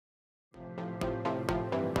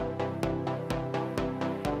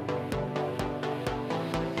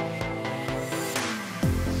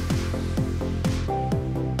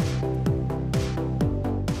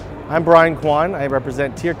I'm Quan. I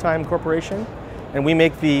represent Tiertime Corporation, and we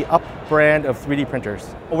make the UP brand of 3D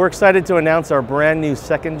printers. We're excited to announce our brand new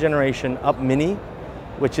second generation UP Mini,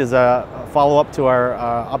 which is a follow-up to our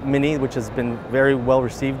UP Mini, which has been very well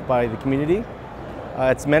received by the community.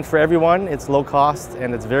 It's meant for everyone, it's low cost,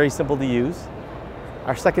 and it's very simple to use.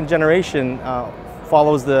 Our second generation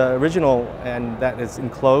follows the original, and that is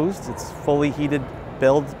enclosed. It's fully heated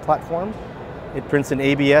build platform. It prints in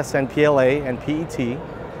ABS and PLA and PET.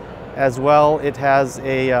 As well, it has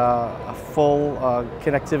a full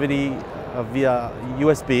connectivity via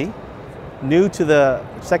USB. New to the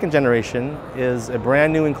second generation is a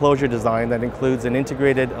brand new enclosure design that includes an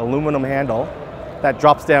integrated aluminum handle that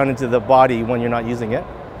drops down into the body when you're not using it.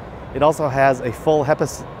 It also has a full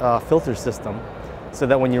HEPA filter system, so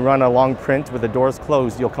that when you run a long print with the doors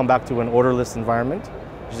closed, you'll come back to an odorless environment,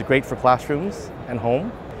 which is great for classrooms and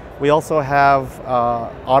home. We also have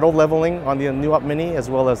auto leveling on the new UP Mini,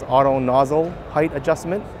 as well as auto nozzle height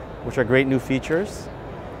adjustment, which are great new features.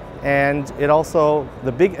 And it also,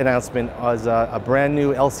 the big announcement was a brand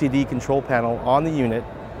new LCD control panel on the unit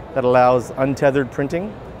that allows untethered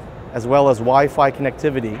printing, as well as Wi-Fi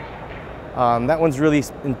connectivity. That one's really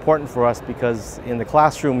important for us because in the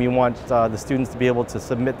classroom we want the students to be able to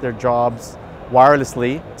submit their jobs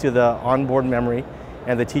wirelessly to the onboard memory,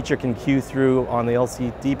 and the teacher can cue through on the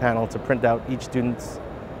LCD panel to print out each student's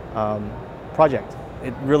project.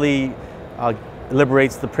 It really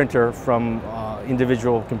liberates the printer from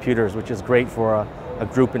individual computers, which is great for a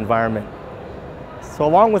group environment. So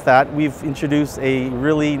along with that, we've introduced a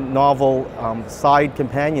really novel side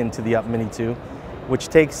companion to the UP Mini 2, which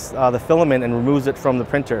takes the filament and removes it from the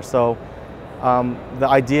printer. So the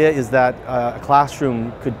idea is that a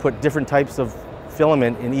classroom could put different types of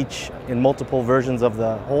filament in multiple versions of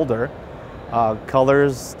the holder,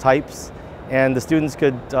 colors, types, and the students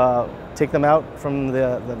could take them out from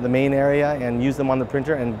the main area and use them on the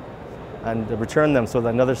printer and return them so that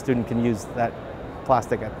another student can use that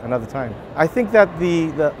plastic at another time. I think that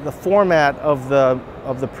the format of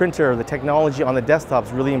the printer, the technology on the desktop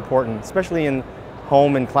is really important, especially in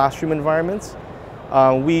home and classroom environments.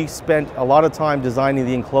 We spent a lot of time designing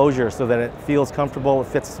the enclosure so that it feels comfortable, it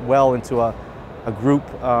fits well into a group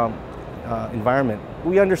environment.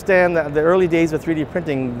 We understand that the early days of 3D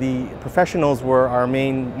printing, the professionals were our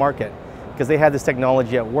main market because they had this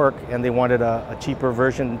technology at work and they wanted a cheaper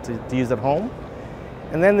version to use at home.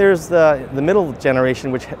 And then there's the middle generation,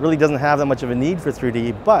 which really doesn't have that much of a need for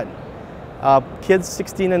 3D, but kids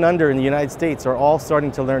 16 and under in the United States are all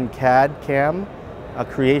starting to learn CAD, CAM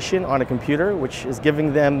creation on a computer, which is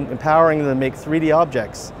empowering them to make 3D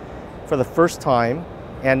objects for the first time.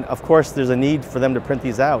 And of course, there's a need for them to print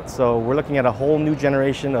these out. So we're looking at a whole new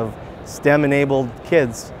generation of STEM-enabled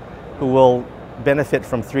kids who will benefit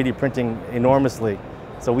from 3D printing enormously.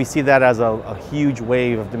 So we see that as a huge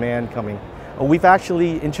wave of demand coming. We've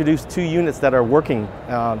actually introduced 2 units that are working.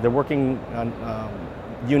 They're working on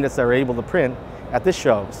units that are able to print at this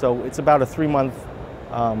show. So it's about a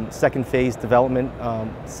 3-month second phase development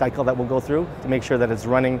cycle that we'll go through to make sure that it's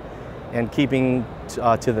running and keeping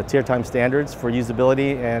to the Tiertime standards for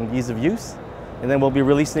usability and ease of use. And then we'll be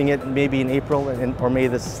releasing it maybe in April or May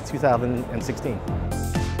this 2016.